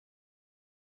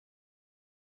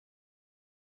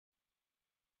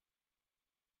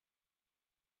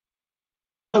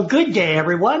So good day,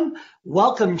 everyone.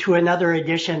 Welcome to another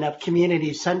edition of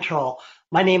Community Central.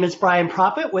 My name is Brian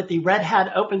Prophet with the Red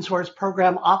Hat Open Source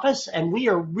Program Office, and we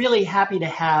are really happy to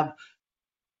have a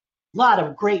lot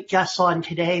of great guests on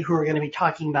today who are going to be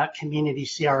talking about Community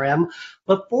CRM.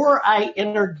 Before I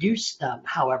introduce them,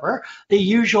 however, the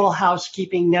usual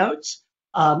housekeeping notes.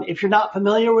 If you're not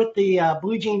familiar with the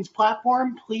BlueJeans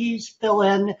platform, please fill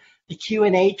in the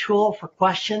Q&A tool for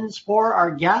questions for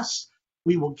our guests.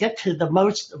 We will get to the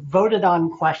most voted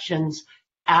on questions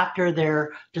after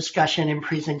their discussion and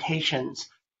presentations.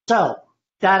 So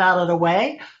that out of the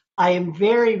way, I am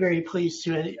very, very pleased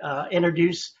to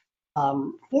introduce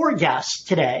 4 guests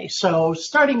today. So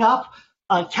starting off,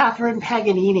 Catherine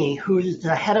Paganini, who is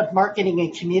the head of marketing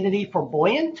and community for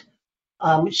Buoyant.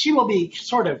 She will be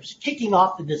sort of kicking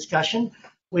off the discussion.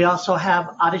 We also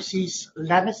have Odysseas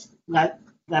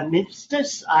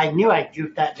Lamtzidis. I knew I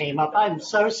goofed that name up. I'm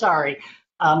so sorry.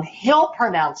 He'll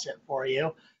pronounce it for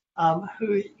you,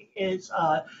 who is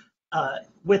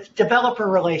with developer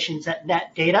relations at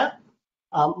Netdata.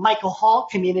 Michael Hall,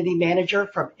 community manager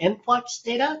from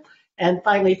InfluxData. And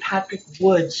finally, Patrick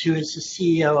Woods, who is the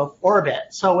CEO of Orbit.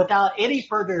 So without any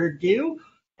further ado,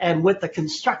 and with the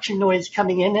construction noise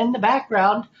coming in the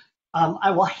background,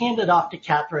 I will hand it off to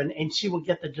Catherine, and she will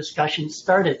get the discussion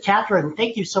started. Catherine,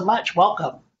 thank you so much.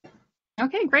 Welcome.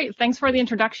 Okay, great. Thanks for the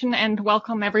introduction, and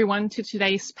welcome everyone to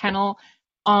today's panel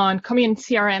on Community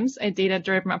CRMs, a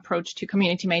data-driven approach to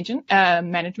community management.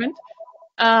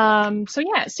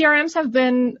 CRMs have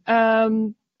been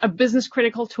a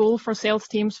business-critical tool for sales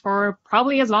teams for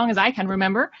probably as long as I can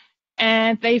remember.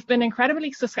 And they've been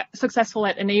incredibly successful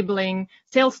at enabling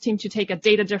sales team to take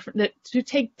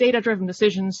data-driven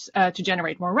decisions to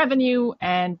generate more revenue,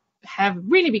 and have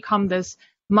really become this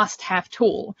must-have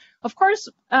tool. Of course,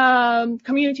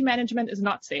 community management is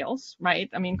not sales, right?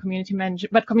 I mean, community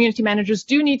managers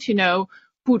do need to know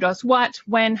who does what,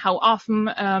 when, how often,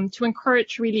 to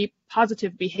encourage really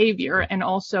positive behavior and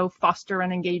also foster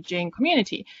an engaging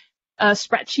community.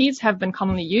 Spreadsheets have been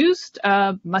commonly used,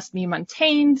 must be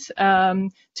maintained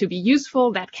to be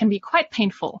useful. That can be quite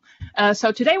painful.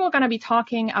 So today we're going to be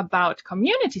talking about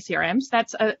community CRMs.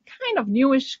 That's a kind of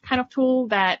newish kind of tool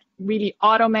that really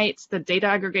automates the data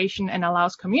aggregation and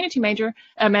allows community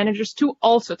managers to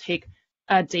also take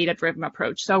a data-driven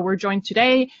approach. So we're joined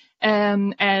today,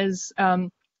 as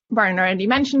Brian already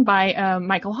mentioned, by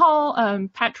Michael Hall,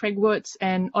 Patrick Woods,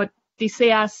 and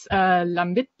Odysseas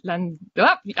Lamtzidis.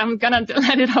 I'm gonna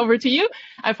let it over to you.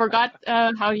 I forgot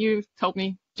how you told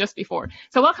me just before.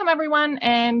 So welcome everyone,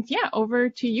 and yeah, over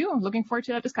to you. Looking forward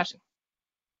to that discussion.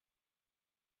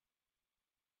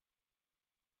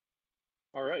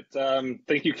 All right.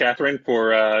 Thank you, Catherine,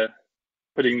 for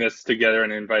putting this together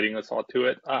and inviting us all to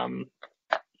it.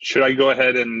 Should I go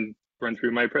ahead and run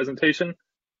through my presentation?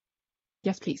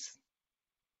 Yes, please.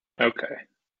 Okay.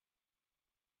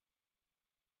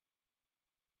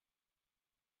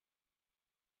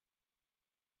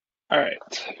 All right.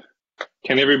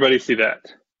 Can everybody see that?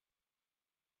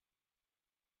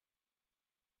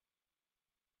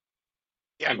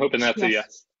 Yeah, I'm hoping that's a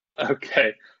yes.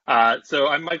 Okay. So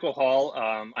I'm Michael Hall.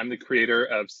 I'm the creator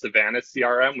of Savannah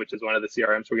CRM, which is one of the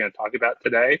CRMs we're going to talk about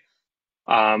today.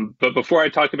 But before I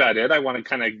talk about it, I want to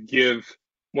kind of give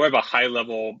more of a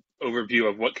high-level overview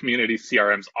of what community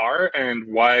CRMs are and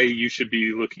why you should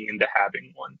be looking into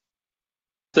having one.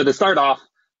 So to start off,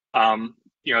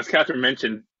 as Catherine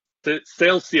mentioned, the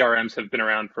sales CRMs have been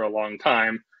around for a long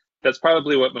time. That's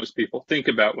probably what most people think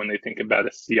about when they think about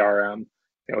a CRM.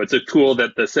 It's a tool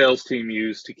that the sales team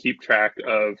use to keep track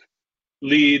of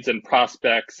leads and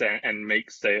prospects and make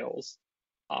sales.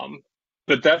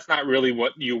 But that's not really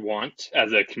what you want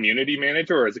as a community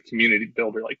manager or as a community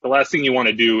builder. Like, the last thing you want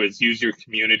to do is use your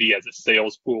community as a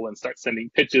sales pool and start sending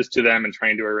pitches to them and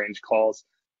trying to arrange calls.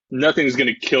 Nothing's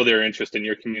going to kill their interest in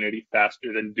your community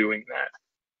faster than doing that.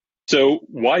 So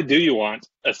why do you want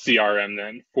a CRM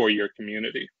then for your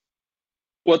community?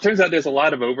 Well, it turns out there's a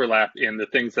lot of overlap in the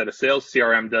things that a sales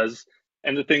CRM does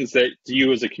and the things that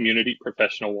you as a community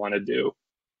professional want to do.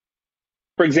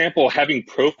 For example, having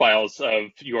profiles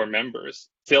of your members.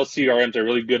 Sales CRMs are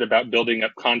really good about building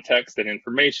up context and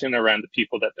information around the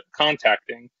people that they're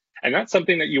contacting. And that's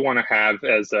something that you want to have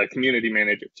as a community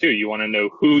manager too. You want to know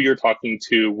who you're talking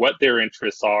to, what their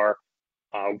interests are,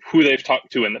 who they've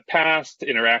talked to in the past,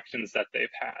 interactions that they've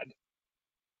had.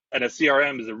 And a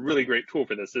CRM is a really great tool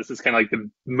for this. This is kind of like the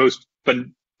most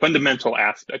fundamental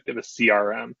aspect of a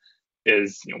CRM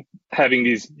is, having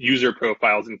these user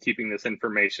profiles and keeping this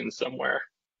information somewhere.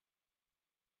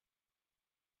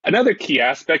 Another key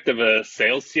aspect of a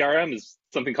sales CRM is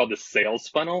something called the sales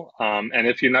funnel. And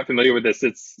if you're not familiar with this,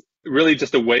 it's really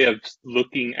just a way of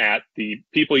looking at the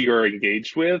people you're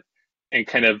engaged with and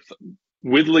kind of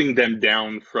whittling them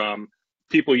down from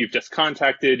people you've just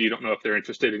contacted, you don't know if they're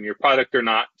interested in your product or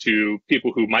not, to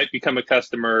people who might become a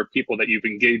customer, people that you've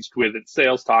engaged with in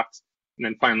sales talks. And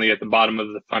then finally, at the bottom of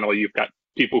the funnel, you've got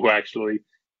people who actually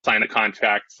sign a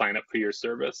contract, sign up for your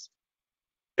service.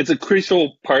 It's a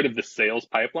crucial part of the sales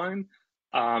pipeline.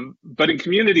 But in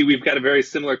community, we've got a very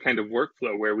similar kind of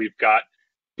workflow where we've got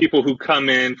people who come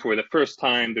in for the first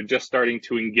time, they're just starting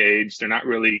to engage, they're not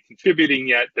really contributing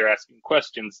yet, they're asking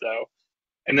questions though.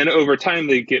 And then over time,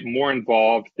 they get more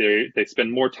involved, they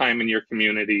spend more time in your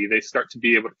community, they start to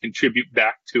be able to contribute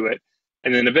back to it.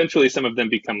 And then eventually some of them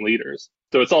become leaders.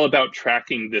 So it's all about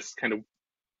tracking this kind of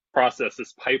process,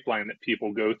 this pipeline that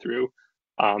people go through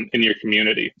in your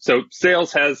community. So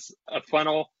sales has a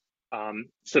funnel.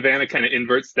 Savannah kind of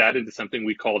inverts that into something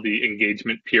we call the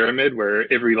engagement pyramid,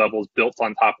 where every level is built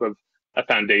on top of a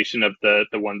foundation of the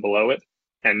one below it.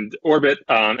 And Orbit,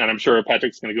 and I'm sure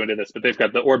Patrick's going to go into this, but they've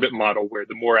got the Orbit model where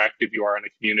the more active you are in a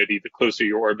community, the closer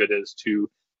your orbit is to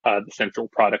the central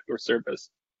product or service.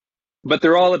 But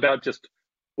they're all about just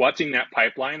watching that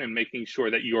pipeline and making sure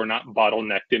that you're not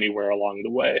bottlenecked anywhere along the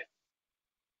way.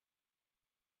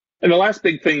 And the last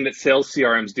big thing that sales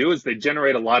CRMs do is they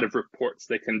generate a lot of reports.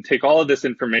 They can take all of this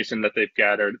information that they've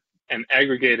gathered and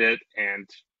aggregate it and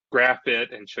graph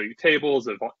it and show you tables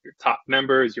of your top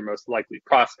members, your most likely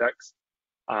prospects.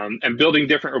 And building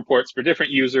different reports for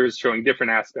different users, showing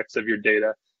different aspects of your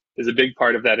data is a big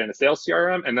part of that in a sales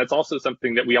CRM. And that's also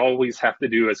something that we always have to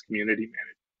do as community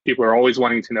managers. People are always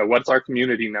wanting to know, what's our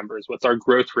community numbers? What's our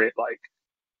growth rate like?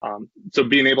 So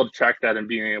being able to track that and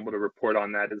being able to report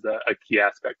on that is a key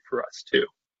aspect for us too.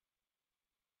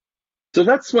 So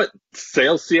that's what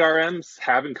sales CRMs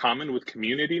have in common with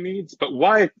community needs, but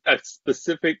why a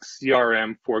specific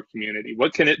CRM for community?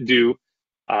 What can it do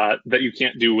that you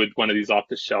can't do with one of these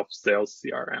off-the-shelf sales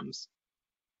CRMs?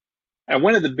 And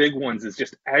one of the big ones is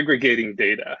just aggregating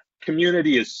data.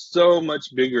 Community is so much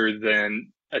bigger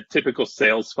than a typical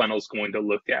sales funnel is going to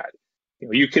look at.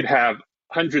 You could have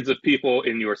hundreds of people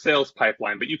in your sales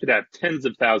pipeline, but you could have tens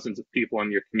of thousands of people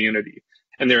in your community.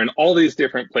 And they're in all these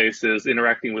different places,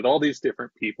 interacting with all these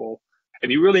different people.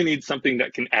 And you really need something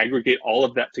that can aggregate all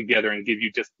of that together and give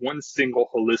you just one single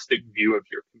holistic view of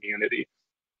your community.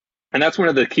 And that's one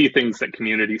of the key things that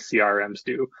community CRMs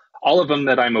do. All of them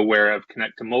that I'm aware of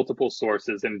connect to multiple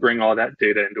sources and bring all that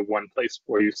data into one place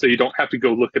for you. So you don't have to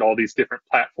go look at all these different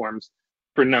platforms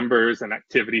for numbers and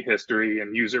activity history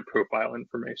and user profile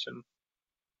information.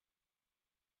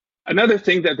 Another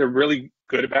thing that they're really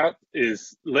good about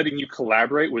is letting you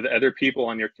collaborate with other people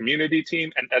on your community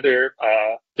team and other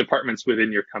departments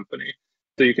within your company.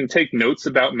 So you can take notes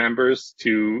about members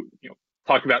to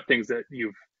talk about things that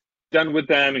you've done with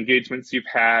them, engagements you've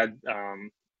had.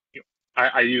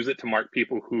 I use it to mark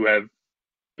people who have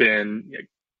been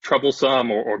troublesome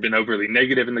or been overly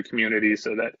negative in the community,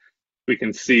 so that we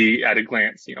can see at a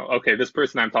glance, okay, this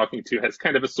person I'm talking to has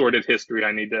kind of a sordid history.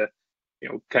 I need to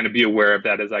kind of be aware of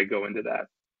that as I go into that.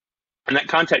 And that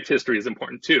contact history is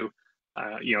important too.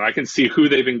 I can see who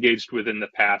they've engaged with in the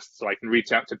past, so I can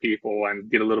reach out to people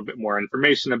and get a little bit more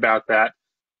information about that.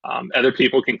 Other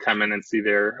people can come in and see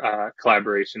their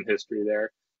collaboration history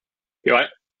there.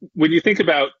 When you think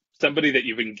about somebody that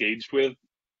you've engaged with,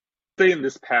 say in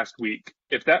this past week,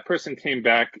 if that person came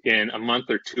back in a month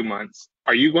or 2 months,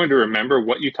 are you going to remember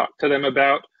what you talked to them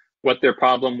about, what their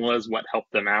problem was, what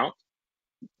helped them out?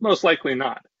 Most likely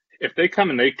not. If they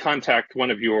come and they contact one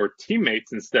of your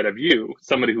teammates instead of you,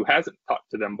 somebody who hasn't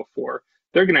talked to them before,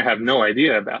 they're going to have no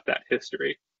idea about that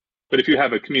history. But if you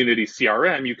have a community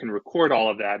CRM, you can record all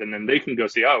of that, and then they can go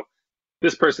see, oh,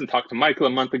 this person talked to Michael a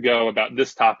month ago about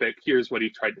this topic. Here's what he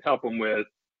tried to help him with.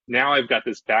 Now I've got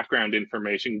this background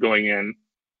information going in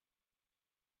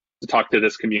to talk to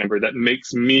this community member that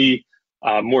makes me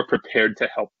more prepared to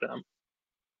help them.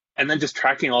 And then just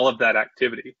tracking all of that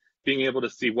activity, being able to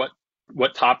see what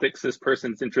topics this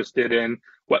person's interested in,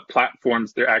 what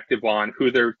platforms they're active on,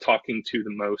 who they're talking to the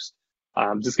most.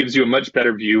 Just gives you a much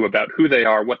better view about who they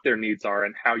are, what their needs are,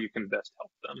 and how you can best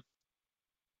help them.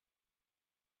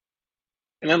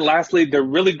 And then lastly, they're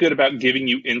really good about giving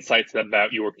you insights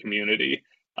about your community,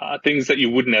 things that you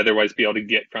wouldn't otherwise be able to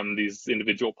get from these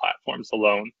individual platforms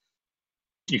alone.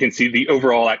 You can see the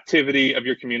overall activity of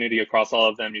your community across all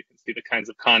of them. You can see the kinds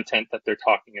of content that they're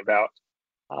talking about.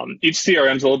 Each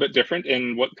CRM is a little bit different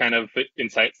in what kind of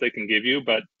insights they can give you,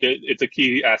 but it's a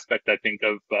key aspect, I think,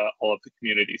 of all of the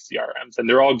community CRMs. And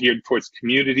they're all geared towards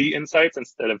community insights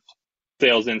instead of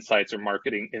sales insights or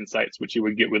marketing insights, which you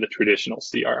would get with a traditional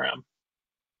CRM.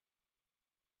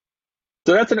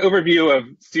 So that's an overview of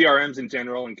CRMs in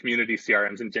general and community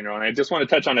CRMs in general. And I just want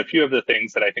to touch on a few of the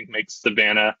things that I think makes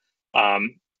Savannah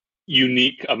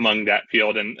unique among that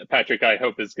field. And Patrick, I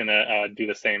hope, is going to do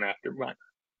the same after mine.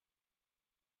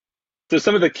 So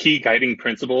some of the key guiding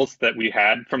principles that we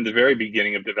had from the very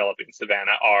beginning of developing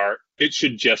Savannah are, it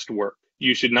should just work.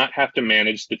 You should not have to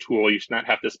manage the tool. You should not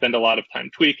have to spend a lot of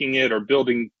time tweaking it or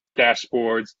building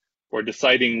dashboards or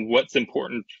deciding what's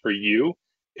important for you.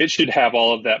 It should have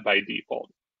all of that by default.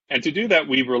 And to do that,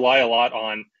 we rely a lot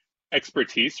on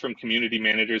expertise from community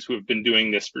managers who have been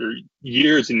doing this for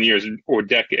years and years or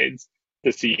decades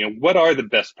to see, what are the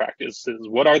best practices,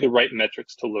 what are the right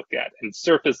metrics to look at, and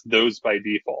surface those by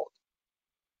default.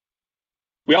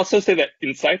 We also say that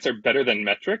insights are better than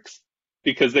metrics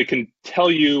because they can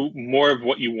tell you more of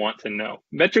what you want to know.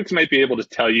 Metrics might be able to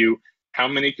tell you how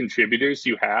many contributors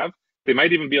you have. They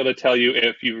might even be able to tell you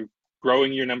if you're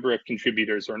growing your number of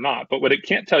contributors or not. But what it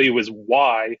can't tell you is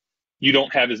why you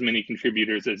don't have as many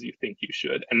contributors as you think you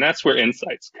should. And that's where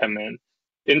insights come in.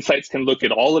 Insights can look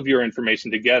at all of your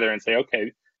information together and say,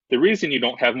 okay, the reason you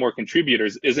don't have more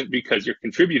contributors isn't because your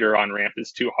contributor on-ramp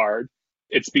is too hard.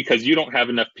 It's because you don't have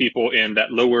enough people in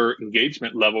that lower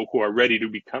engagement level who are ready to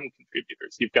become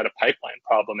contributors. You've got a pipeline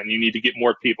problem and you need to get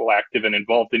more people active and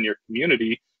involved in your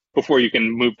community before you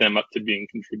can move them up to being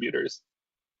contributors.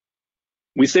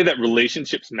 We say that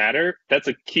relationships matter. That's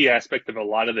a key aspect of a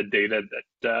lot of the data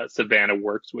that Savannah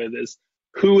works with, is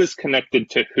who is connected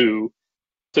to who,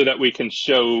 so that we can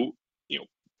show,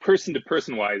 person to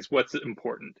person wise, what's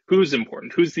important, who's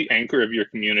the anchor of your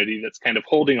community that's kind of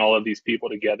holding all of these people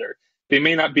together. They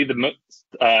may not be the most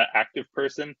active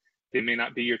person. They may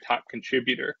not be your top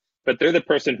contributor, but they're the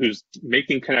person who's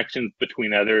making connections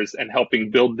between others and helping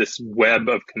build this web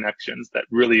of connections that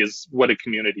really is what a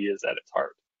community is at its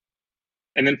heart.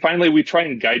 And then finally, we try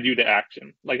and guide you to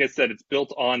action. Like I said, it's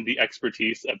built on the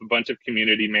expertise of a bunch of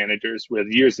community managers with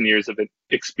years and years of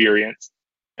experience.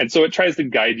 And so it tries to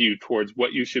guide you towards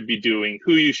what you should be doing,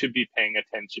 who you should be paying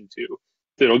attention to.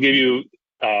 So it'll give you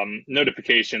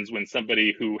notifications when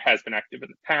somebody who has been active in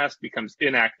the past becomes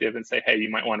inactive and say, hey, you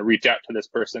might want to reach out to this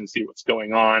person, see what's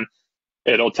going on.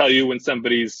 It'll tell you when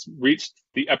somebody's reached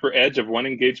the upper edge of one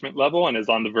engagement level and is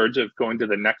on the verge of going to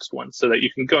the next one, so that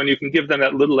you can go and you can give them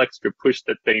that little extra push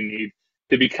that they need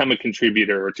to become a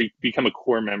contributor or to become a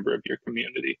core member of your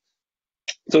community.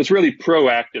 So it's really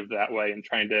proactive that way in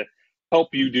trying to help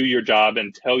you do your job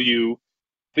and tell you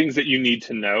things that you need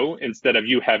to know instead of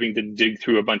you having to dig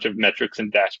through a bunch of metrics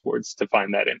and dashboards to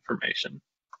find that information.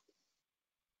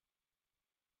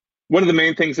 One of the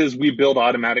main things is we build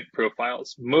automatic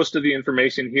profiles. Most of the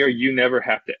information here you never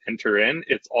have to enter in.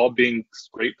 It's all being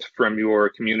scraped from your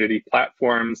community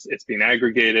platforms. It's being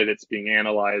aggregated, it's being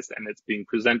analyzed, and it's being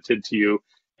presented to you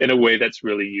in a way that's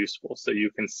really useful. So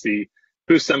you can see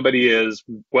who somebody is,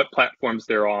 what platforms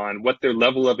they're on, what their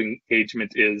level of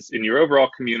engagement is in your overall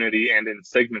community and in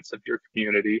segments of your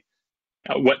community,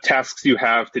 what tasks you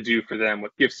have to do for them,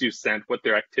 what gifts you sent, what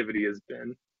their activity has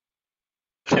been.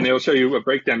 And it'll show you a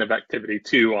breakdown of activity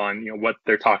too on what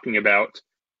they're talking about,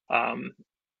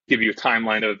 give you a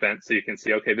timeline of events so you can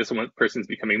see, okay, this one person's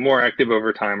becoming more active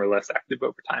over time or less active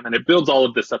over time. And it builds all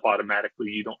of this up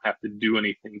automatically. You don't have to do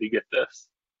anything to get this.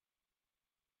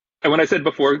 And when I said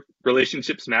before,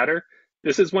 relationships matter,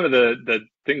 this is one of the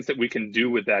things that we can do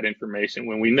with that information.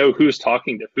 When we know who's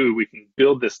talking to who, we can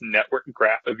build this network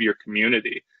graph of your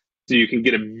community so you can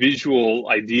get a visual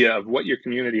idea of what your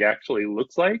community actually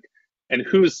looks like and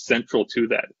who's central to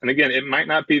that. And again, it might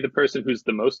not be the person who's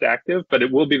the most active, but it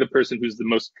will be the person who's the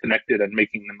most connected and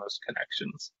making the most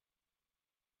connections.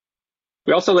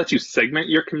 We also let you segment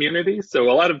your community.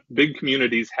 So a lot of big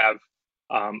communities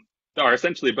are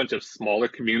essentially a bunch of smaller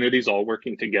communities all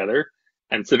working together.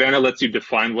 And Savannah lets you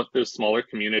define what those smaller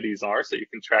communities are so you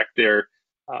can track their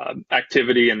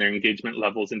activity and their engagement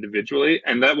levels individually.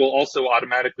 And that will also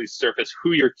automatically surface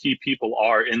who your key people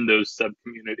are in those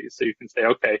sub-communities. So you can say,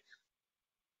 okay,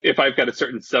 if I've got a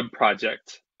certain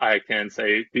sub-project, I can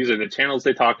say, these are the channels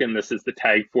they talk in, this is the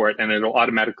tag for it, and it'll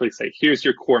automatically say, here's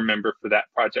your core member for that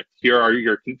project. Here are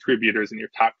your contributors and your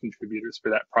top contributors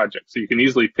for that project. So you can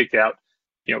easily pick out,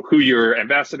 who your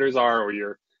ambassadors are or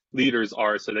your leaders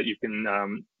are so that you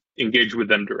can engage with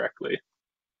them directly.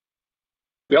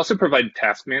 We also provide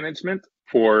task management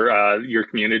for your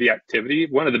community activity.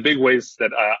 One of the big ways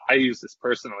that I use this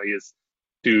personally is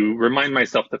to remind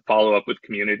myself to follow up with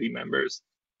community members.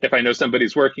 If I know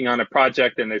somebody's working on a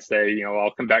project and they say,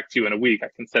 I'll come back to you in a week, I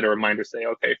can set a reminder, say,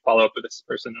 okay, follow up with this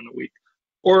person in a week.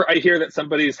 Or I hear that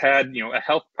somebody's had, a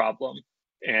health problem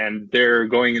and they're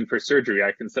going in for surgery,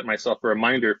 I can set myself a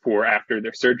reminder for after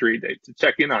their surgery date to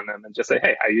check in on them and just say,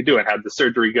 hey, how you doing? How'd the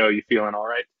surgery go? You feeling all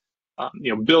right?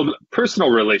 Build personal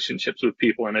relationships with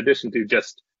people in addition to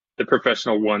just the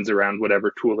professional ones around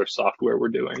whatever tool or software we're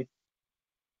doing.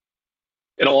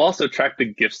 It'll also track the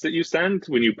gifts that you send.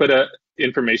 When you put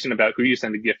information about who you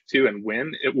send a gift to and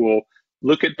when, it will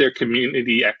look at their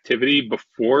community activity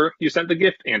before you sent the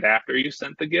gift and after you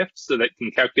sent the gift, so that it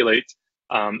can calculate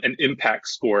an impact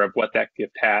score of what that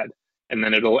gift had. And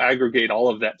then it'll aggregate all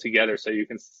of that together so you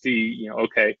can see,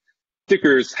 okay,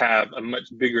 stickers have a much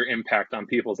bigger impact on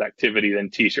people's activity than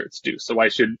t-shirts do. So I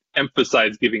should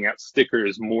emphasize giving out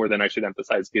stickers more than I should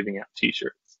emphasize giving out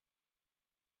t-shirts.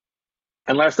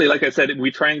 And lastly, like I said,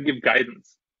 we try and give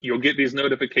guidance. You'll get these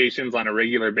notifications on a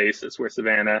regular basis where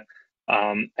Savannah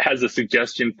has a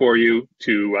suggestion for you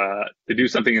to do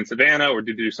something in Savannah or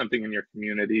to do something in your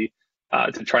community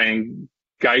to try and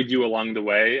guide you along the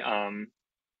way and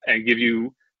give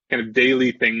you kind of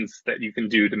daily things that you can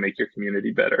do to make your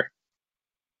community better.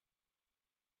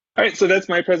 All right, so that's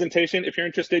my presentation. If you're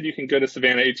interested, you can go to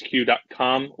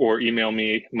savannahhq.com or email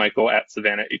me,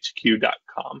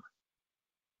 michael@savannahhq.com.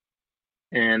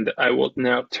 And I will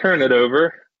now turn it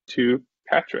over to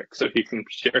Patrick so he can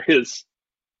share his.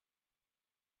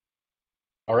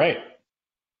 All right.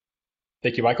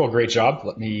 Thank you, Michael. Great job.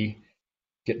 Let me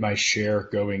get my share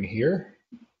going here.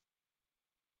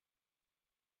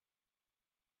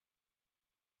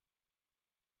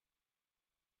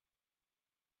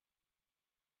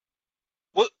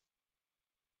 What?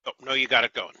 Oh, no, you got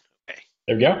it going. Okay.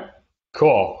 There we go.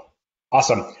 Cool.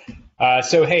 Awesome.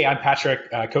 So, hey, I'm Patrick,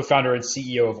 co-founder and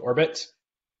CEO of Orbit.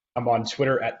 I'm on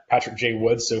Twitter at Patrick J.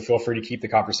 Woods, so feel free to keep the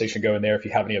conversation going there if you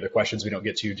have any other questions we don't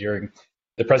get to during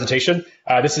the presentation.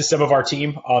 This is some of our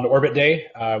team on Orbit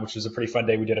Day, which was a pretty fun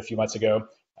day we did a few months ago.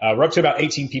 We're up to about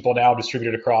 18 people now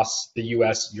distributed across the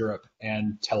US, Europe,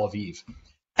 and Tel Aviv.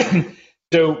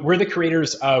 So we're the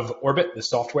creators of Orbit, the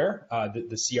software,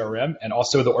 the CRM, and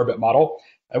also the Orbit model.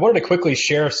 I wanted to quickly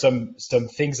share some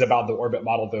things about the Orbit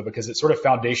model, though, because it's sort of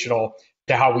foundational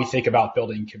to how we think about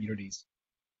building communities.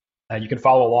 You can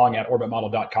follow along at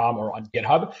orbitmodel.com or on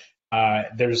GitHub.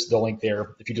 There's the link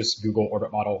there. If you just Google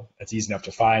Orbit model, it's easy enough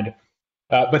to find.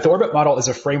 But the Orbit model is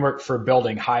a framework for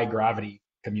building high gravity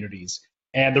communities.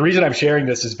 And the reason I'm sharing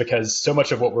this is because so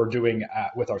much of what we're doing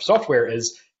with our software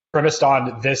is premised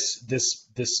on this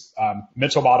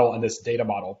mental model and this data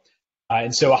model.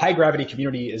 And so a high gravity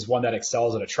community is one that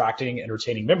excels at attracting and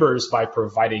retaining members by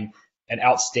providing an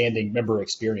outstanding member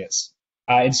experience.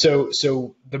 And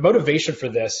so the motivation for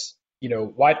this,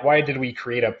 why did we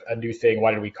create a new thing?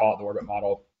 Why did we call it the Orbit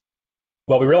model?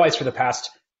 Well, we realized for the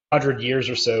past 100 years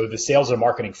or so, the sales and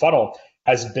marketing funnel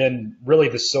has been really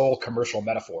the sole commercial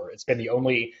metaphor. It's been the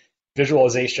only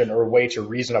visualization or way to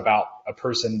reason about a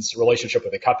person's relationship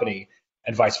with a company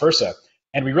and vice versa.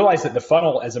 And we realized that the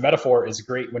funnel as a metaphor is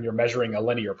great when you're measuring a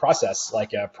linear process,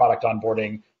 like a product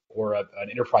onboarding or an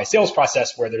enterprise sales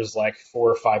process where there's like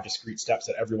 4 or 5 discrete steps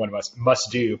that everyone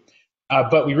must do.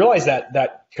 But we realized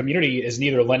that community is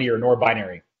neither linear nor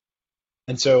binary.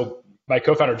 And so my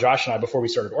co-founder Josh and I, before we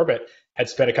started Orbit, had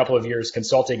spent a couple of years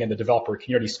consulting in the developer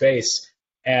community space.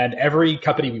 And every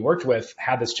company we worked with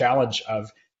had this challenge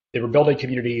of they were building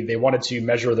community, they wanted to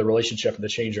measure the relationship and the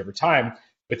change over time,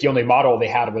 but the only model they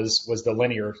had was the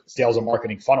linear sales and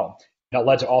marketing funnel. And it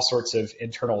led to all sorts of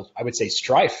internal, I would say,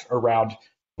 strife around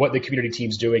what the community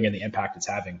team's doing and the impact it's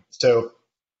having. So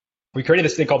we created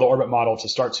this thing called the Orbit model to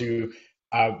start to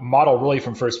model really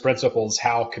from first principles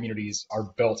how communities are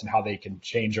built and how they can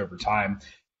change over time.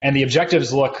 And the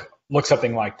objectives look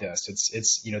something like this.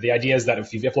 It's the idea is that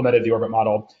if you've implemented the Orbit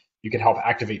model, you can help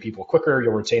activate people quicker,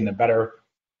 you'll retain them better.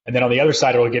 And then on the other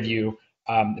side, it'll give you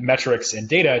metrics and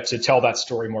data to tell that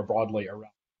story more broadly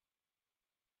around.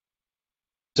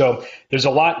 So there's a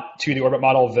lot to the Orbit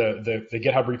model. The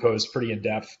GitHub repo is pretty in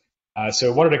depth.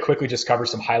 So I wanted to quickly just cover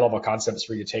some high-level concepts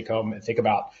for you to take home and think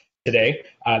about today.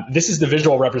 This is the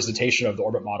visual representation of the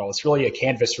Orbit model. It's really a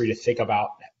canvas for you to think about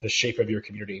the shape of your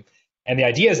community. And the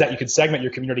idea is that you can segment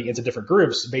your community into different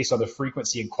groups based on the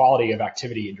frequency and quality of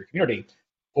activity in your community,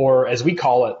 or as we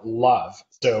call it, love.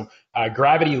 So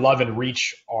gravity, love, and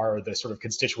reach are the sort of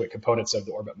constituent components of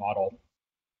the Orbit model.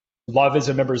 Love is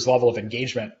a member's level of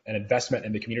engagement and investment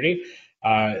in the community.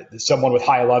 Someone with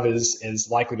high love is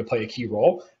likely to play a key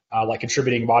role, like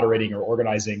contributing, moderating, or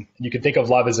organizing. And you can think of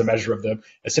love as a measure of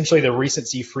essentially the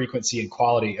recency, frequency, and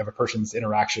quality of a person's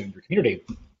interaction in your community.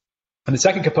 And the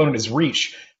second component is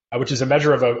reach, which is a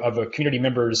measure of a community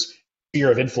member's sphere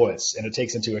of influence, and it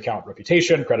takes into account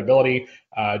reputation, credibility.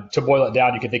 To boil it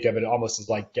down, you can think of it almost as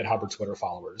like GitHub or Twitter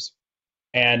followers.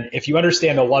 And if you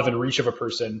understand the love and reach of a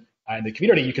person in the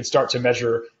community, you can start to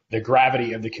measure the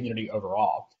gravity of the community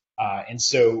overall. And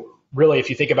so really, if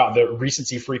you think about the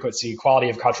recency, frequency, quality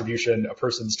of contribution, a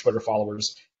person's Twitter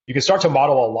followers, you can start to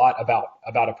model a lot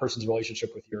about a person's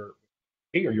relationship with your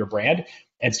or your brand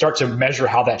and start to measure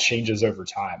how that changes over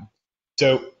time.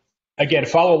 So again,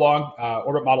 follow along,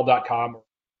 orbitmodel.com or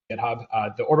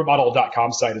GitHub. The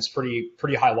orbitmodel.com site is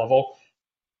pretty high level,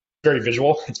 very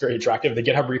visual, it's very attractive. The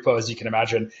GitHub repo, as you can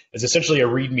imagine, is essentially a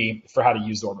README for how to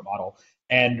use the Orbit model.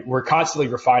 And we're constantly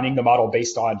refining the model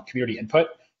based on community input.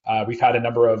 We've had a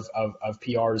number of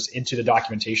PRs into the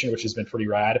documentation, which has been pretty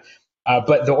rad.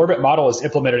 But the Orbit model is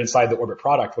implemented inside the Orbit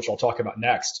product, which I'll talk about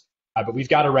next. But we've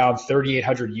got around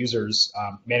 3,800 users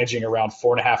managing around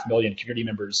 4.5 million community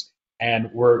members.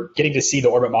 And we're getting to see the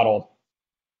Orbit model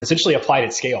essentially applied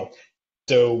at scale.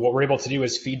 So what we're able to do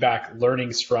is feedback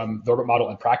learnings from the Orbit model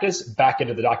in practice back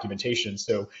into the documentation.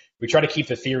 So we try to keep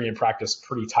the theory and practice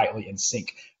pretty tightly in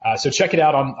sync. So check it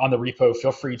out on the repo.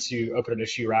 Feel free to open an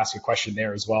issue or ask a question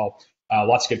there as well.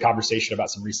 Lots of good conversation about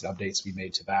some recent updates we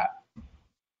made to that.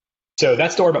 So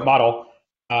that's the Orbit model.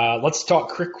 Let's talk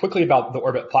quickly about the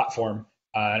Orbit platform.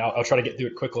 And I'll try to get through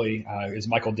it quickly, as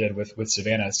Michael did with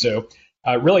Savannah. So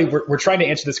really, we're trying to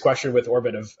answer this question with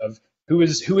Orbit of who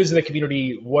is in the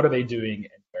community, what are they doing,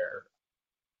 and where.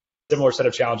 Similar set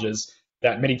of challenges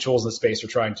that many tools in the space are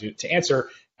trying to answer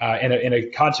in a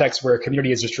context where a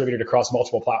community is distributed across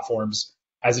multiple platforms.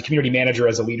 As a community manager,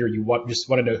 as a leader, you just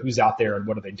want to know who's out there and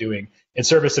what are they doing in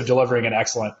service of delivering an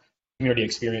excellent community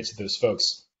experience to those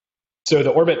folks. So the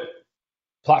Orbit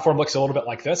platform looks a little bit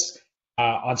like this.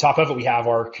 On top of it, we have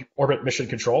our Orbit Mission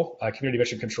Control, Community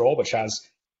Mission Control, which has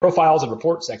profiles and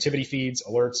reports, activity feeds,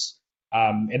 alerts,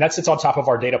 and that sits on top of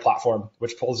our data platform,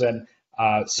 which pulls in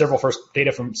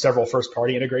data from several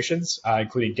first-party integrations,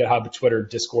 including GitHub, Twitter,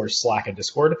 Discord, Slack, and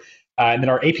Discord. And then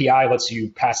our API lets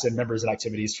you pass in members and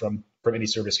activities from any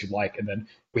service you'd like. And then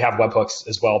we have webhooks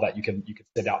as well that you can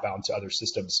send outbound to other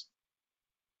systems.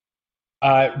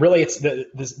 Really, it's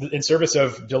in service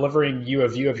of delivering you a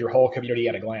view of your whole community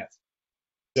at a glance.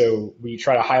 So we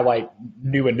try to highlight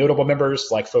new and notable members,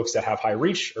 like folks that have high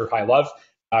reach or high love.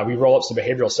 We roll up some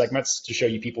behavioral segments to show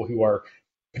you people who are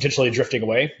potentially drifting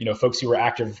away, folks who were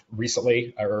active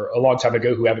recently or a long time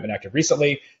ago who haven't been active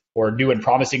recently, or new and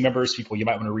promising members, people you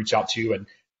might want to reach out to and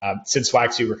send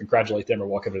swag to or congratulate them or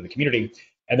welcome to the community.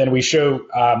 And then we show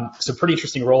some pretty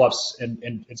interesting roll-ups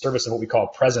in service of what we call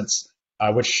presence,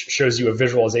 which shows you a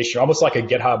visualization, almost like a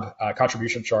GitHub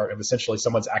contribution chart of essentially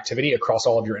someone's activity across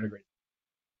all of your integrated.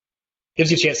 Gives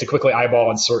you a chance to quickly eyeball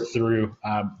and sort through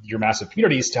your massive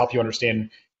communities to help you understand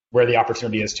where the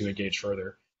opportunity is to engage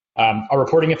further. Our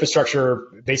reporting infrastructure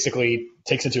basically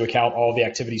takes into account all the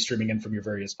activity streaming in from your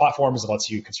various platforms and lets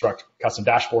you construct custom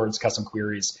dashboards, custom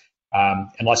queries,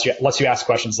 and lets you ask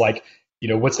questions like,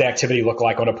 what's the activity look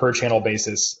like on a per channel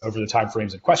basis over the time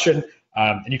frames in question?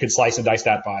 And you can slice and dice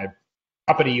that by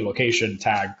company, location,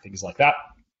 tag, things like that.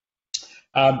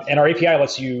 And our API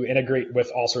lets you integrate with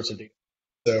all sorts of data.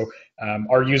 So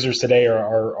our users today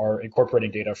are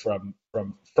incorporating data from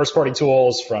first-party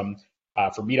tools, from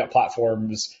meetup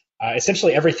platforms,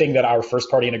 essentially everything that our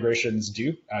first-party integrations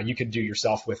do, you can do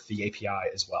yourself with the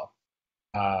API as well.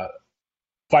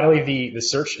 Finally, the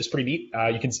search is pretty neat.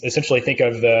 You can essentially think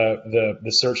of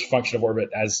the search function of Orbit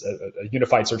as a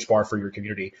unified search bar for your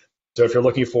community. So if you're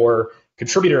looking for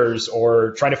contributors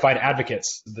or trying to find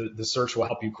advocates, the search will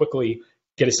help you quickly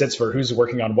get a sense for who's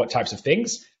working on what types of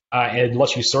things. And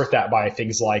lets you sort that by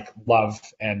things like love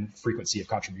and frequency of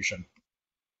contribution.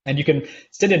 And you can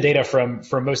send in data from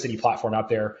most any platform out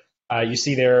there. You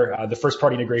see there, the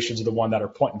first-party integrations are the one that are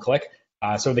point and click.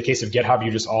 So in the case of GitHub,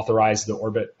 you just authorize the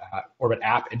Orbit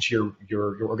app into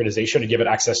your organization and give it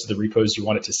access to the repos you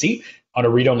want it to see on a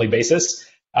read-only basis.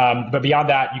 But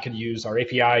beyond that, you can use our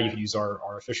API, you can use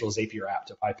our official Zapier app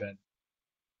to pipe in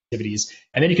activities.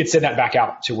 And then you can send that back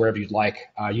out to wherever you'd like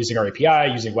using our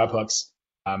API, using webhooks.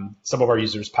 Some of our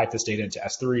users pipe this data into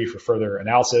S3 for further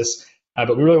analysis,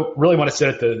 but we really want to sit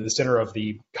at the center of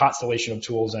the constellation of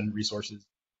tools and resources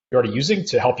you're already using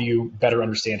to help you better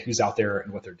understand who's out there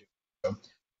and what they're doing.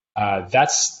 So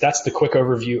that's the quick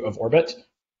overview of Orbit.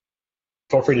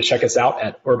 Feel free to check us out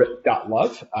at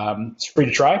orbit.love. It's free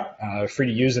to try, free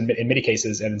to use in many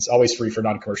cases, and it's always free for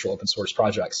non-commercial open source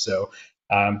projects. So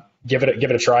give it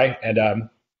a try and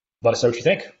let us know what you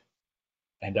think.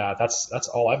 And that's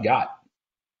all I've got.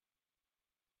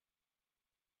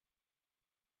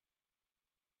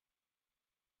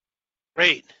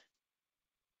 Great.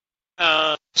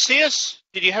 Odysseas,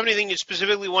 did you have anything you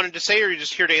specifically wanted to say, or are you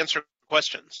just here to answer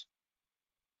questions?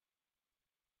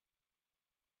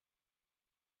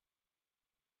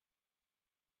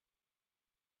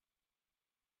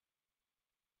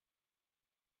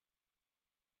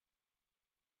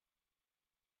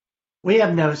 We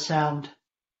have no sound.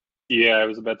 Yeah, I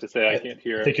was about to say I can't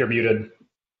hear. I think you're muted.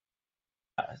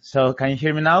 So can you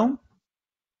hear me now?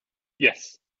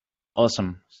 Yes.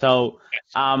 Awesome. So,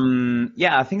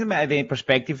 yeah, I think my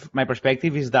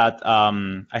perspective is that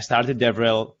I started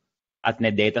DevRel at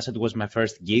Netdata, so it was my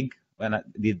first gig when I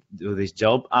did do this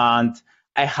job, and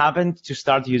I happened to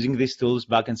start using these tools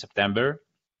back in September.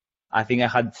 I think I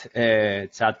had a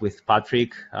chat with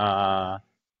Patrick,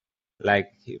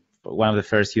 like one of the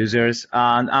first users,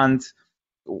 and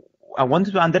I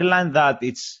wanted to underline that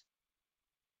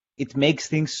it makes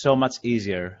things so much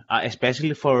easier,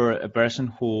 especially for a person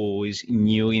who is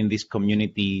new in this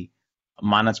community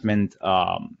management,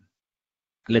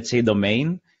 let's say,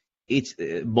 domain. It's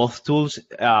both tools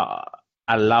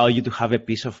allow you to have a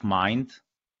peace of mind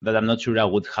that I'm not sure I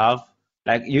would have.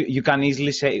 Like you can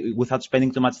easily say, without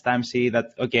spending too much time, say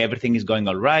that, okay, everything is going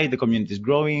all right, the community is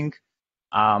growing.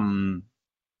 I am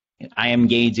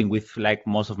engaging with like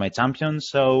most of my champions,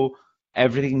 so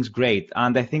everything's great.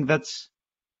 And I think that's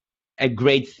a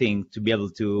great thing to be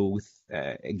able to, with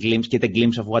get a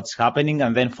glimpse of what's happening,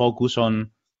 and then focus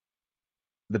on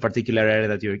the particular area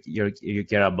that you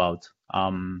care about.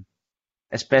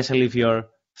 Especially if you're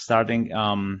starting,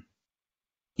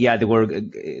 yeah, they were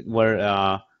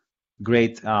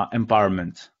great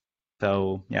empowerment.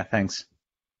 So yeah, thanks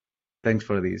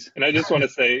for these. And I just want to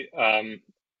say,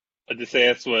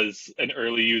 Odysseas was an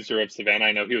early user of Savannah.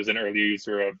 I know he was an early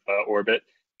user of Orbit.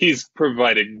 He's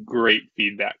provided great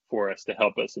feedback for us to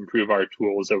help us improve our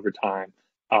tools over time.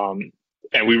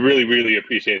 And we really, really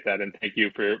appreciate that. And thank you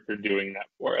for doing that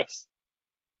for us.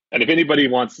 And if anybody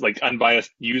wants like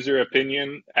unbiased user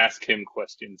opinion, ask him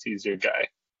questions. He's your guy.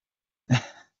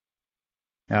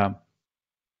 Yeah.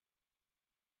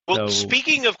 Well,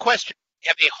 speaking of questions, we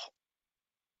have a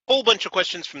whole bunch of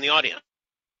questions from the audience.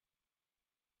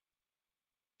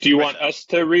 Do you want us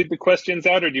to read the questions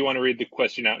out, or do you want to read the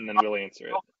question out and then we'll answer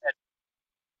it?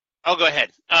 I'll go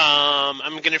ahead. I'm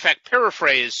going to, in fact,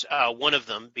 paraphrase one of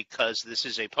them because this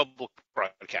is a public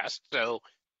broadcast. So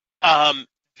can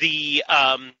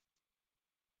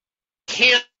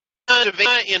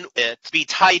Savannah and Orbit be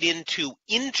tied into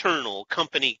internal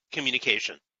company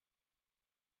communication?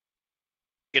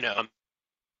 You know,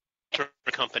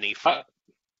 company for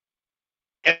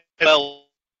as well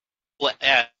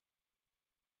as.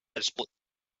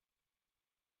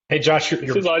 Hey, Josh,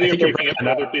 this is audio breaking up for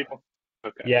other people.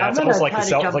 Okay. Yeah, it's almost like the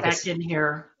cell. Jump back in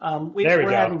here. There we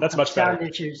go. That's much better. Sound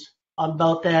issues on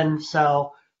both ends.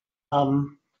 So,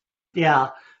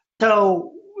 yeah.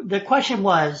 So the question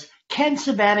was, can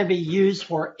Savannah be used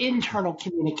for internal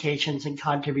communications and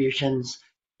contributions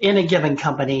in a given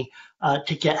company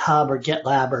to GitHub or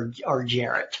GitLab or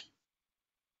Jarrett?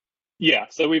 Yeah,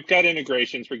 so we've got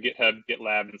integrations for GitHub,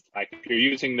 GitLab, and Slack. If you're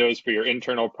using those for your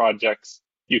internal projects,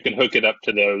 you can hook it up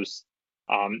to those.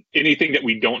 Anything that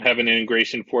we don't have an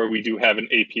integration for, we do have an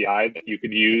API that you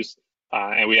could use.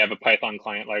 And we have a Python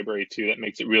client library too that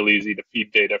makes it real easy to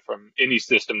feed data from any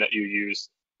system that you use,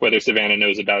 whether Savannah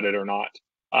knows about it or not,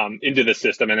 into the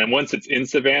system. And then once it's in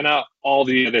Savannah, all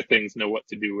the other things know what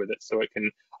to do with it. So it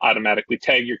can automatically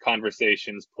tag your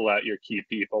conversations, pull out your key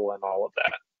people, and all of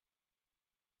that.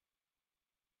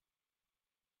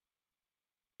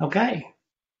 Okay.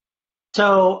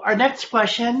 So our next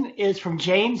question is from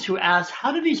James, who asks,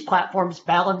 how do these platforms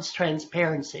balance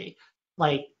transparency?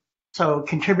 Like, so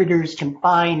contributors can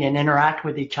find and interact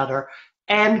with each other,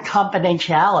 and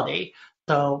confidentiality.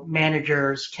 So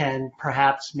managers can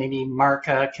perhaps maybe mark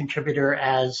a contributor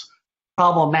as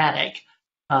problematic.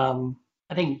 I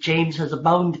think James has a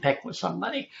bone to pick with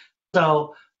somebody.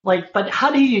 So like, but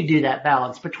how do you do that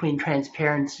balance between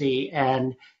transparency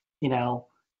and, you know,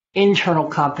 internal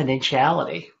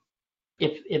confidentiality,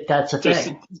 if that's a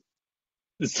thing?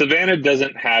 Savannah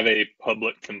doesn't have a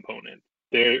public component.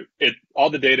 All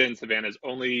the data in Savannah is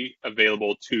only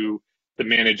available to the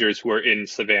managers who are in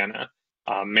Savannah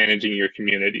managing your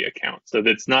community account. So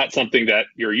that's not something that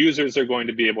your users are going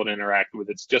to be able to interact with.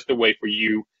 It's just a way for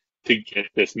you to get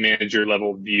this manager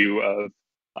level view of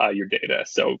your data.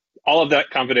 So all of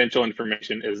that confidential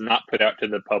information is not put out to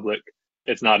the public.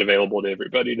 It's not available to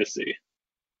everybody to see.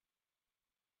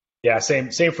 Yeah, same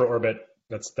for Orbit.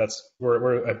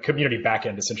 We're a community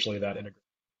backend, essentially, that integrates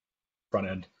front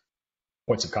end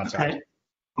points of contact.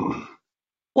 Okay.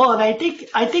 Well, and I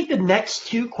think the next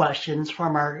two questions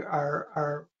from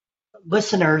our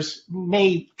listeners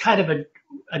may kind of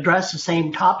address the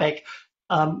same topic.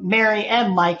 Mary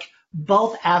and Mike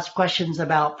both asked questions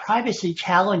about privacy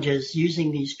challenges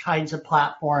using these kinds of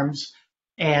platforms,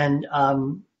 and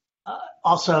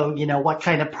also, you know, what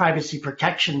kind of privacy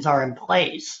protections are in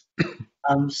place.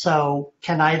 So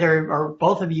can either or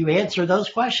both of you answer those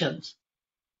questions?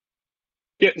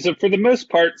 Yeah, so for the most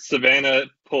part, Savannah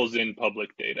pulls in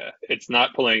public data. It's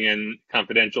not pulling in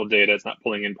confidential data. It's not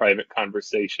pulling in private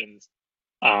conversations.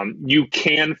 You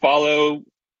can follow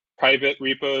private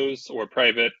repos or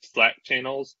private Slack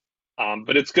channels,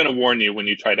 but it's going to warn you when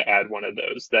you try to add one of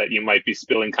those that you might be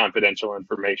spilling confidential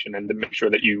information, and to make sure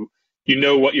that you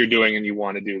know what you're doing and you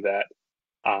want to do that.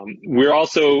 We're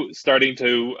also starting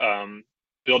to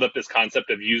build up this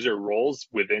concept of user roles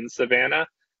within Savannah,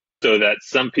 so that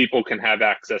some people can have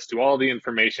access to all the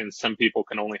information, some people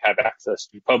can only have access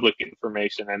to public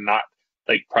information and not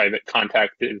like private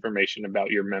contact information about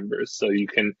your members. So you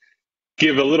can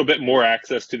give a little bit more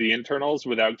access to the internals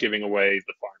without giving away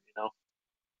the farm, you know?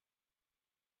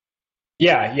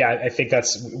 Yeah, I think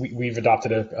we've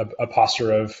adopted a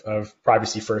posture of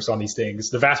privacy first on these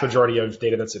things. The vast majority of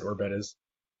data that's in Orbit is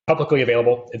publicly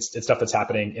available. It's stuff that's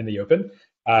happening in the open.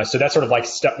 So that's sort of like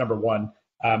step number one.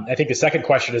 I think the second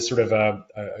question is sort of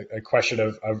a question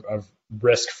of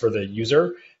risk for the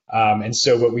user. And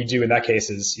so what we do in that case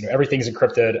is, everything's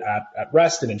encrypted at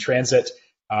rest and in transit.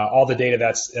 All the data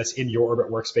that's in your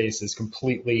Orbit workspace is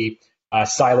completely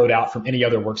siloed out from any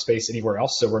other workspace anywhere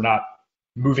else. So we're not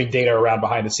moving data around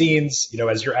behind the scenes,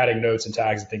 as you're adding notes and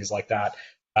tags and things like that.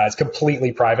 It's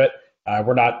completely private.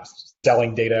 We're not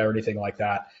selling data or anything like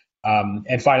that.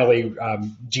 And finally,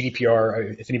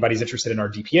 GDPR, if anybody's interested in our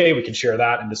DPA, we can share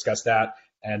that and discuss that.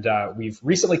 And we've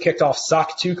recently kicked off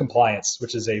SOC 2 compliance,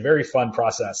 which is a very fun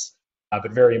process,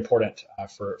 but very important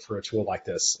for a tool like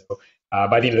this. So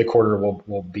by the end of the quarter,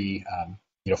 we'll be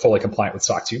fully compliant with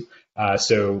SOC 2.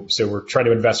 So we're trying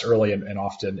to invest early and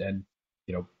often, and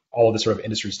all of the sort of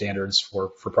industry standards for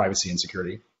privacy and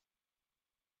security.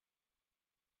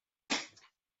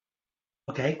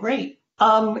 Okay, great.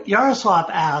 Yaroslav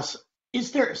asks,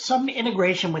 is there some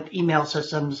integration with email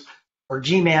systems or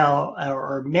Gmail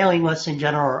or mailing lists in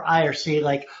general or IRC?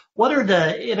 Like, what are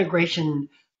the integration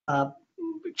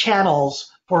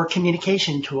channels for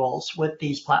communication tools with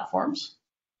these platforms?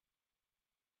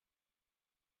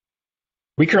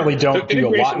 We currently don't do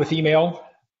a lot with email.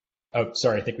 Oh,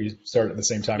 sorry, I think we started at the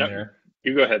same time there.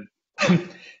 You go ahead.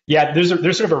 Yeah, there's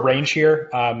sort of a range here.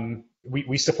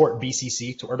 We support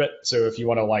BCC to Orbit. So if you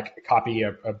want to copy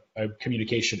a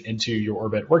communication into your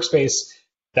Orbit workspace,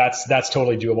 that's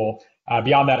totally doable.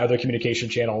 Beyond that, other communication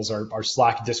channels are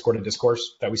Slack, Discord, and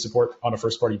Discourse that we support on a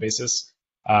first-party basis.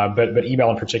 But email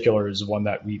in particular is one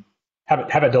that we haven't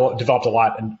developed a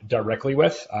lot directly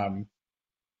with.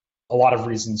 A lot of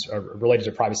reasons are related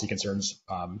to privacy concerns,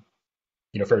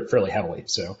 fairly heavily.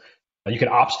 So you can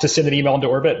opt to send an email into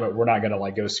Orbit, but we're not going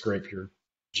to go scrape your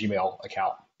Gmail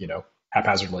account,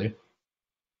 haphazardly.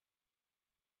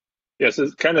 Yes,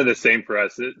 it's kind of the same for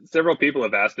us. Several people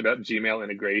have asked about Gmail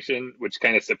integration, which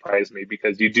kind of surprised me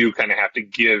because you do kind of have to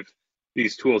give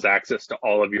these tools access to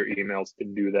all of your emails to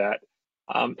do that.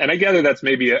 And I gather that's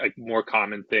maybe a more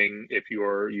common thing if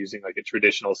you're using a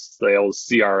traditional sales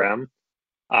CRM.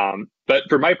 But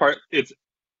for my part, it's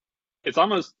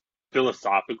almost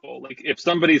philosophical. If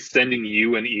somebody's sending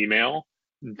you an email,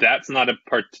 that's not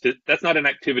an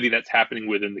activity that's happening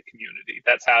within the community.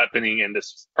 That's happening in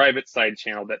this private side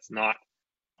channel that's not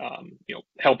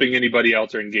helping anybody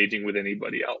else or engaging with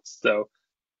anybody else. So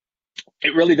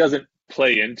it really doesn't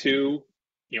play into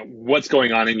what's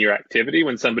going on in your activity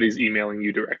when somebody's emailing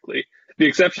you directly. The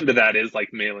exception to that is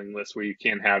mailing lists, where you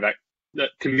can have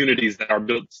communities that are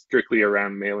built strictly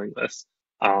around mailing lists.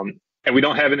 And we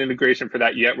don't have an integration for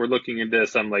that yet. We're looking into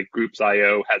some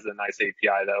Groups.io has a nice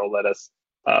API that'll let us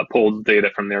pull data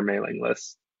from their mailing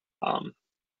lists.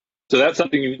 So that's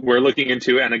something we're looking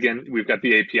into. And again, we've got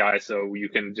the API, so you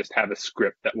can just have a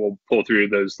script that will pull through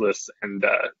those lists and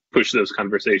push those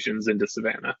conversations into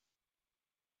Savannah.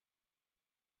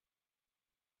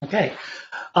 Okay.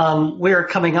 We're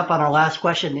coming up on our last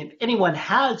question. If anyone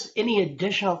has any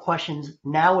additional questions,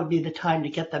 now would be the time to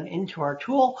get them into our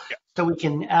tool so we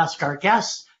can ask our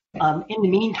guests. In the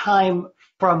meantime,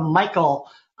 from Michael,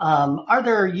 are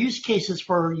there use cases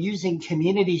for using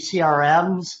community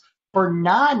CRMs for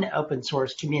non-open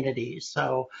source communities?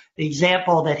 So the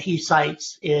example that he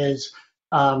cites is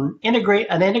an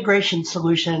integration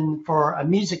solution for a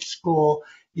music school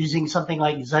using something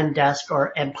like Zendesk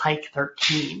or MPike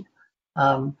 13.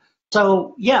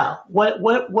 So yeah, what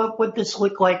would this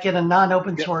look like in a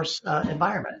non-open source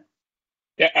environment?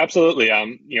 Yeah, absolutely.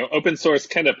 Open source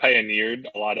kind of pioneered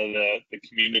a lot of the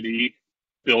community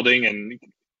building and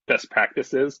best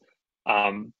practices,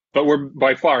 but we're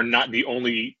by far not the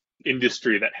only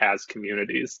industry that has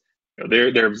communities.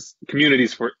 There's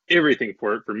communities for everything,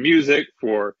 for music,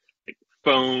 for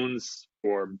phones,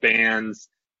 or bands,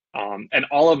 and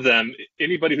all of them,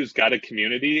 anybody who's got a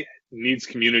community needs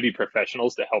community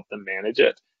professionals to help them manage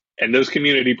it. And those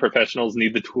community professionals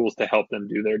need the tools to help them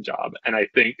do their job. And I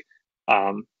think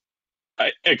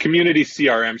a community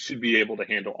CRM should be able to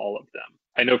handle all of them.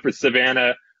 I know for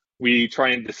Savannah, we try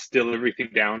and distill everything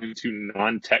down into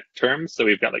non-tech terms. So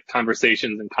we've got like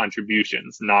conversations and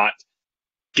contributions, not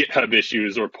GitHub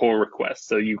issues or pull requests.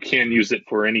 So you can use it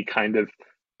for any kind of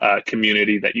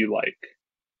community that you like.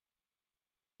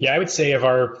 Yeah, I would say of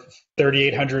our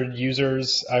 3,800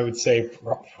 users, I would say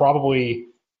probably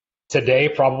today,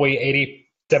 probably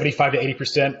 75 to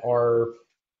 80% are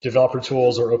developer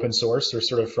tools or open source or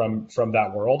sort of from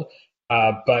that world.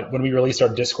 But when we released our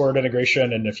Discord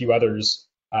integration and a few others,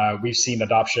 we've seen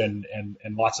adoption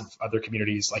in lots of other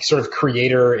communities, like sort of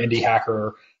creator, indie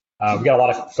hacker. We got a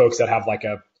lot of folks that have like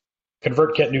a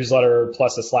ConvertKit newsletter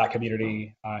plus a Slack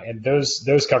community, and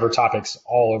those cover topics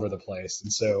all over the place.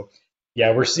 And so,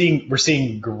 yeah, we're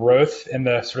seeing growth in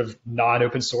the sort of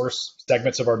non-open source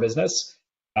segments of our business,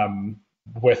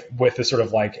 with the sort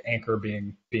of like anchor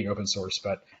being open source.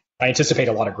 But I anticipate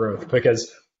a lot of growth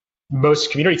because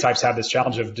most community types have this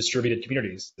challenge of distributed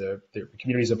communities. The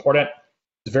community is important,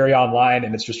 it's very online,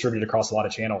 and it's distributed across a lot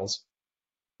of channels.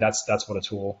 That's what a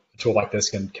tool like this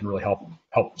can really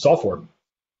help solve for.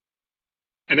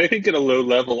 And I think at a low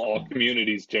level, all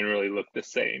communities generally look the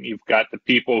same. You've got the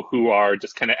people who are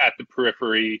just kind of at the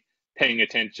periphery, paying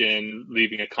attention,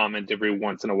 leaving a comment every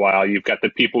once in a while. You've got the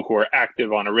people who are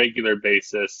active on a regular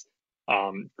basis,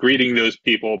 greeting those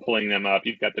people, pulling them up.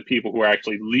 You've got the people who are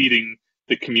actually leading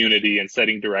the community and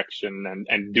setting direction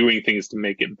and doing things to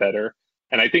make it better.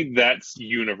 And I think that's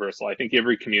universal. I think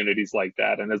every community is like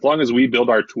that. And as long as we build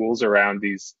our tools around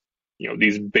these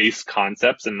base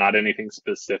concepts and not anything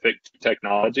specific to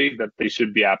technology, that they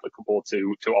should be applicable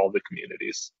to all the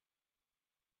communities.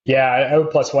 Yeah, I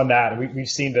would plus one that. We've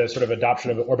seen the sort of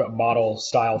adoption of the Orbit model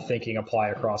style thinking apply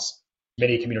across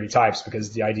many community types,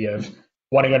 because the idea of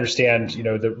wanting to understand,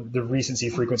 the recency,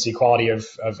 frequency, quality of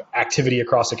activity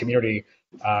across a community.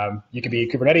 You could be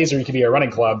Kubernetes or you could be a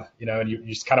running club, and you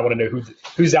just kind of want to know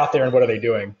who's out there and what are they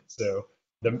doing. So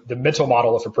the mental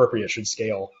model, if appropriate, should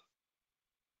scale.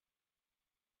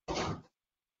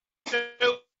 So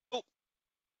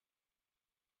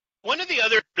one of the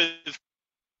other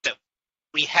that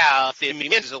we have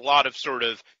is a lot of sort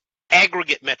of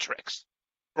aggregate metrics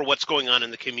for what's going on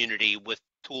in the community with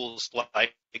tools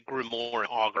like Grimoire,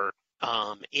 Augur,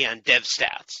 and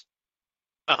DevStats.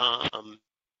 And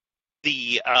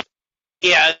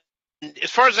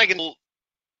as far as I can,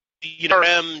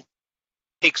 CRM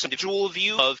takes a visual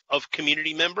view of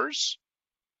community members.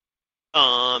 We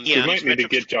might need to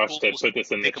get Josh to put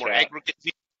this in the chat.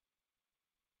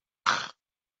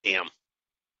 Damn.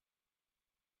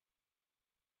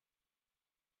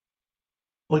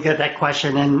 We'll get that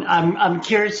question, and I'm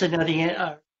curious to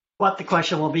know what the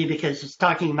question will be, because it's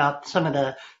talking about some of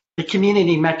the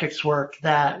community metrics work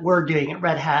that we're doing at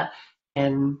Red Hat,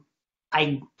 and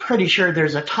I'm pretty sure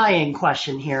there's a tie-in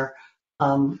question here,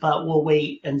 but we'll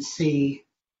wait and see.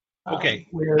 Okay.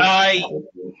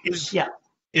 Yeah.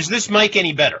 Is this mic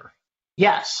any better?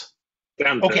 Yes.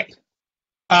 Okay.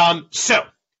 So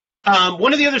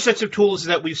one of the other sets of tools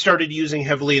that we've started using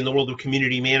heavily in the world of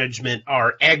community management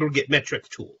are aggregate metric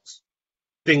tools.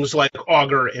 Things like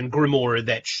Augur and Grimoire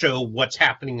that show what's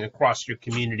happening across your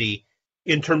community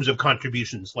in terms of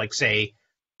contributions, like, say,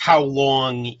 how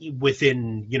long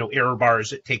within error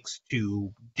bars it takes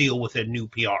to deal with a new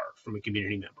PR from a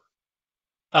community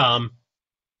member.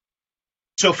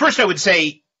 So first I would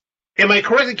say, am I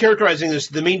correctly characterizing this?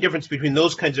 The main difference between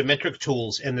those kinds of metric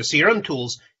tools and the CRM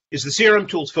tools is the CRM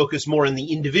tools focus more on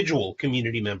the individual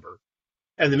community member,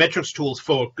 and the metrics tools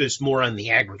focus more on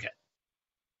the aggregate.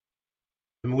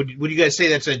 I mean, would you guys say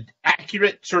that's an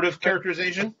accurate sort of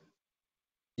characterization?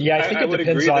 Yeah, I think it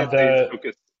depends on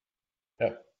the.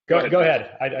 Go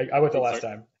ahead. I went the last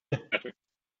time.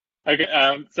 Okay,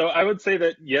 so I would say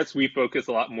that yes, we focus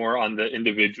a lot more on the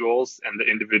individuals and the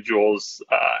individuals'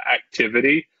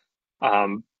 activity,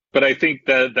 but I think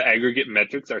the aggregate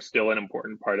metrics are still an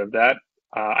important part of that.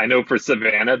 I know for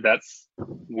Savannah, that's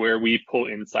where we pull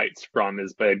insights from,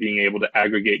 is by being able to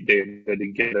aggregate data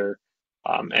together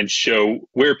and show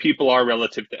where people are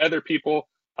relative to other people,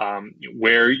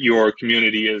 where your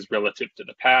community is relative to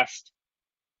the past.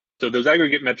 So those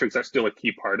aggregate metrics are still a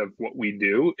key part of what we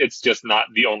do. It's just not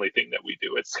the only thing that we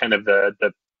do. It's kind of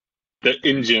the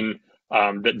engine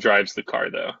that drives the car,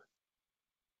 though.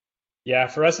 Yeah,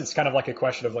 for us, it's kind of like a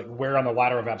question of like where on the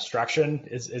ladder of abstraction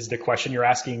is the question you're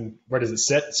asking. Where does it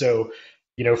sit? So,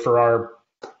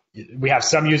 we have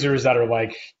some users that are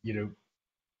like,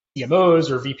 CMOs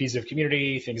or VPs of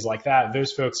community, things like that.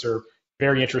 Those folks are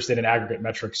very interested in aggregate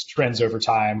metrics, trends over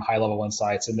time, high-level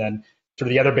insights. And then sort of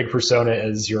the other big persona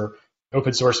is your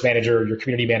open source manager, your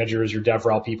community managers, your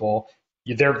DevRel people.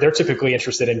 They're typically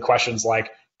interested in questions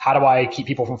like, how do I keep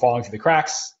people from falling through the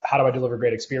cracks? How do I deliver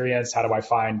great experience? How do I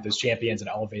find those champions and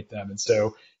elevate them? And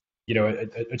so,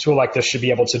 a tool like this should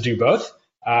be able to do both.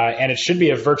 And it should be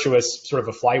a virtuous sort of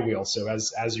a flywheel. So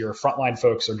as your frontline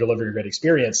folks are delivering a great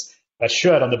experience, that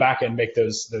should on the back end make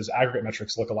those aggregate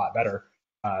metrics look a lot better.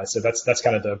 So that's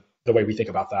kind of the way we think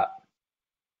about that.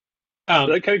 So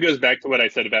that kind of goes back to what I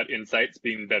said about insights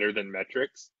being better than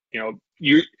metrics.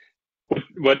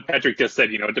 What Patrick just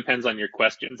said, it depends on your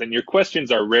questions, and your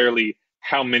questions are rarely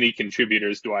how many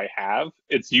contributors do I have?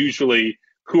 It's usually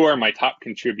who are my top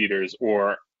contributors,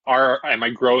 or am I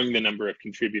growing the number of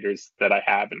contributors that I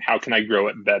have, and how can I grow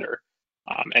it better?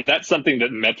 And that's something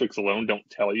that metrics alone don't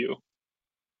tell you.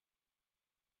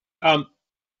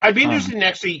 I'd be interested in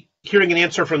actually hearing an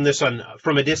answer from this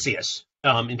from Odysseas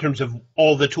in terms of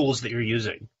all the tools that you're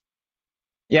using.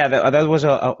 Yeah, that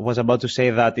was about to say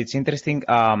that it's interesting.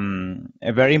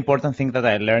 A very important thing that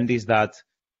I learned is that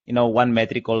one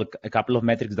metric or a couple of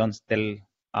metrics don't tell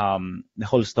the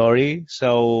whole story.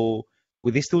 So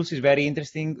with these tools, it's very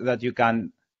interesting that you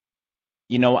can,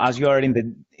 as you are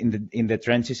in the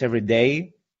trenches every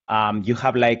day, you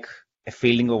have like a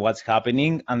feeling of what's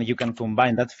happening, and you can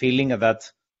combine that feeling,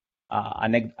 that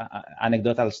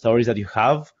anecdotal stories that you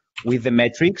have with the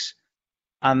metrics,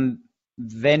 and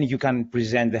then you can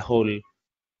present the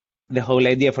whole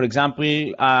idea. For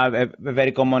example, a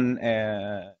very common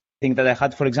thing that I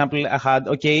had, for example,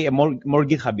 more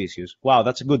GitHub issues. Wow,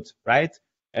 that's good, right?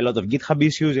 A lot of GitHub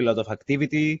issues, a lot of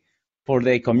activity for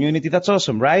the community. That's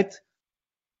awesome, right?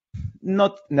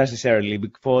 Not necessarily,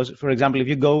 because, for example, if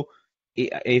you go,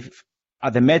 if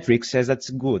the metric says that's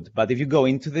good, but if you go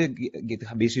into the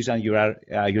GitHub issues and you're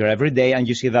every day and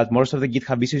you see that most of the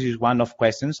GitHub issues is one-off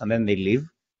questions and then they leave.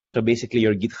 So basically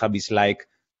your GitHub is like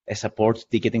a support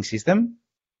ticketing system.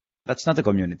 That's not a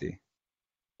community.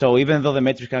 So even though the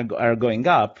metrics are going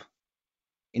up,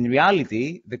 in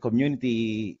reality, the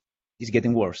community is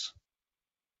getting worse.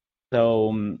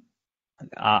 So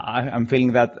I'm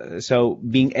feeling that, so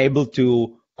being able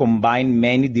to combine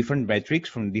many different metrics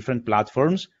from different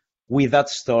platforms with that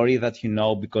story that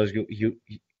because you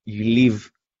live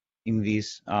in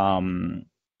these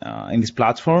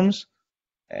platforms,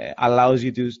 allows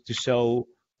you to show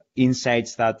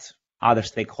insights that other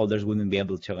stakeholders wouldn't be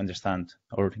able to understand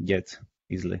or get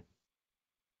easily.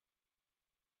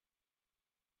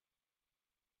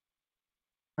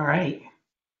 All right.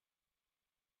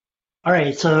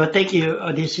 So thank you,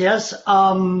 Odysseas.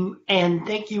 And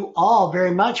thank you all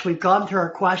very much. We've gone through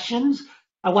our questions.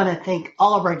 I want to thank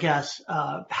all of our guests,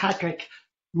 Patrick,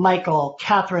 Michael,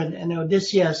 Catherine, and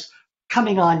Odysseas,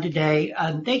 coming on today.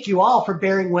 And thank you all for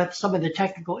bearing with some of the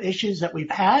technical issues that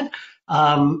we've had.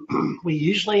 We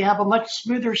usually have a much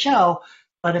smoother show,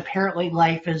 but apparently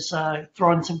life is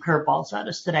throwing some curveballs at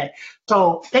us today.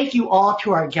 So thank you all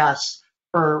to our guests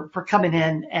for coming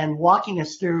in and walking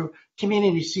us through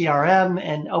Community CRM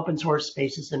and open source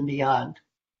spaces and beyond.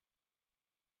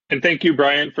 And thank you,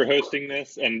 Brian, for hosting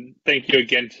this. And thank you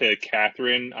again to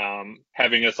Catherine.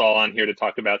 Having us all on here to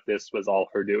talk about this was all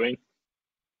her doing.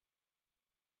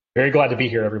 Very glad to be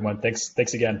here, everyone.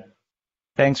 Thanks again.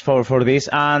 Thanks for this.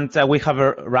 And we have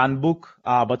a run book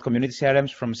about community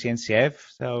CRMs from CNCF.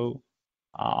 So,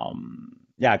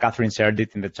 Catherine shared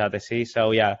it in the chat, I see.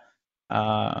 So, take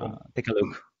a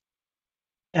look.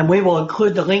 And we will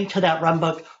include the link to that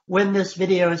runbook when this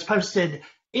video is posted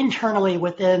internally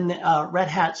within Red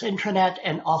Hat's intranet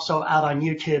and also out on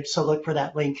YouTube. So look for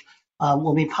that link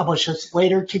when we publish this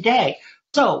later today.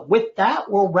 So with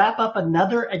that, we'll wrap up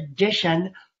another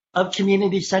edition of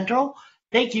Community Central.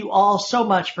 Thank you all so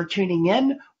much for tuning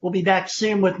in. We'll be back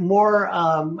soon with more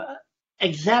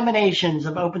examinations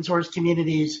of open source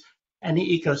communities and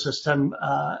the ecosystem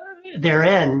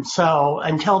therein. So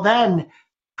until then,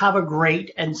 have a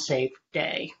great and safe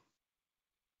day.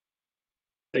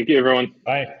 Thank you, everyone.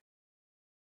 Bye.